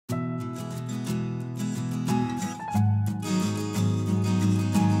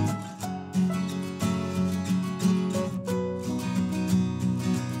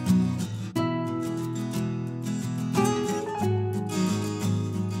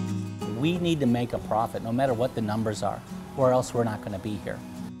We need to make a profit no matter what the numbers are, or else we're not going to be here.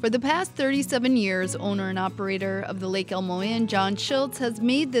 For the past 37 years, owner and operator of the Lake Elmo Inn, John Schultz, has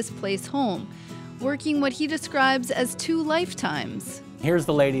made this place home, working what he describes as 2 lifetimes. Here's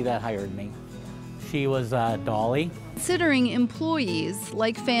the lady that hired me. She was Dolly. Considering employees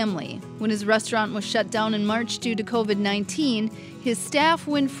like family. When his restaurant was shut down in March due to COVID-19, his staff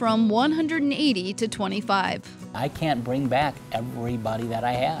went from 180 to 25. I can't bring back everybody that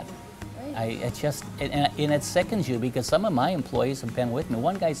I had. It sickens you because some of my employees have been with me.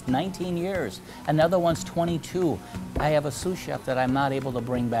 One guy's 19 years, another one's 22. I have a sous chef that I'm not able to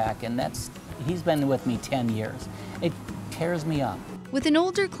bring back, and he's been with me 10 years. It tears me up. With an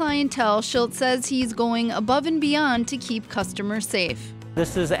older clientele, Schultz says he's going above and beyond to keep customers safe.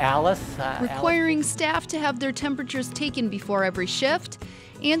 This is Alice. Requiring staff to have their temperatures taken before every shift,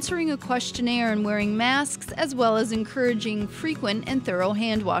 answering a questionnaire and wearing masks, as well as encouraging frequent and thorough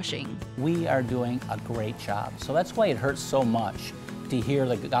hand washing. We are doing a great job. So that's why it hurts so much to hear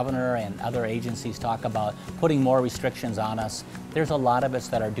the governor and other agencies talk about putting more restrictions on us. There's a lot of us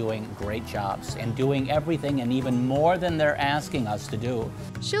that are doing great jobs and doing everything and even more than they're asking us to do.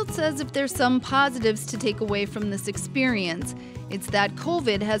 Schultz says if there's some positives to take away from this experience, it's that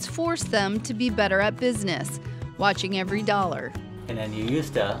COVID has forced them to be better at business, watching every dollar. And then you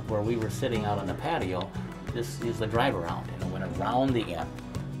used to, where we were sitting out on the patio, this is the drive around, and it went around the inn.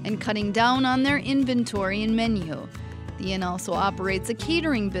 And cutting down on their inventory and menu. The inn also operates a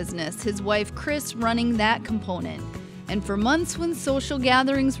catering business, his wife Chris running that component. And for months when social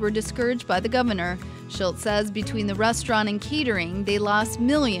gatherings were discouraged by the governor, Schultz says between the restaurant and catering, they lost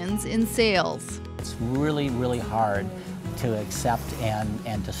millions in sales. It's really, really hard to accept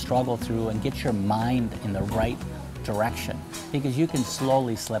and to struggle through and get your mind in the right direction, because you can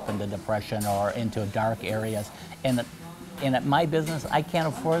slowly slip into depression or into dark areas. And at my business, I can't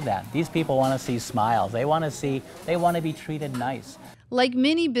afford that. These people want to see smiles. They want to be treated nice. Like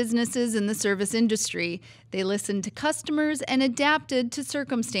many businesses in the service industry, they listened to customers and adapted to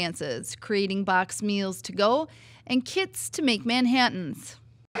circumstances, creating box meals to go and kits to make Manhattans.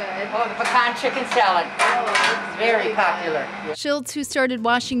 Oh, the pecan chicken salad. It's very popular. Schultz, who started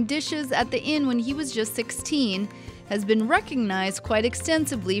washing dishes at the inn when he was just 16, has been recognized quite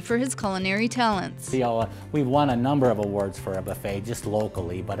extensively for his culinary talents. We've won a number of awards for a buffet just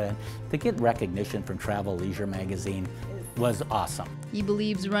locally, but to get recognition from Travel Leisure magazine was awesome. He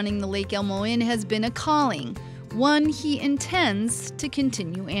believes running the Lake Elmo Inn has been a calling, one he intends to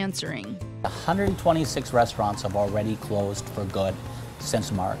continue answering. 126 restaurants have already closed for good since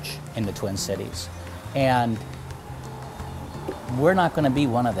March in the Twin Cities, and we're not going to be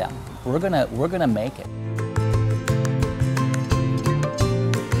one of them. We're going to make it.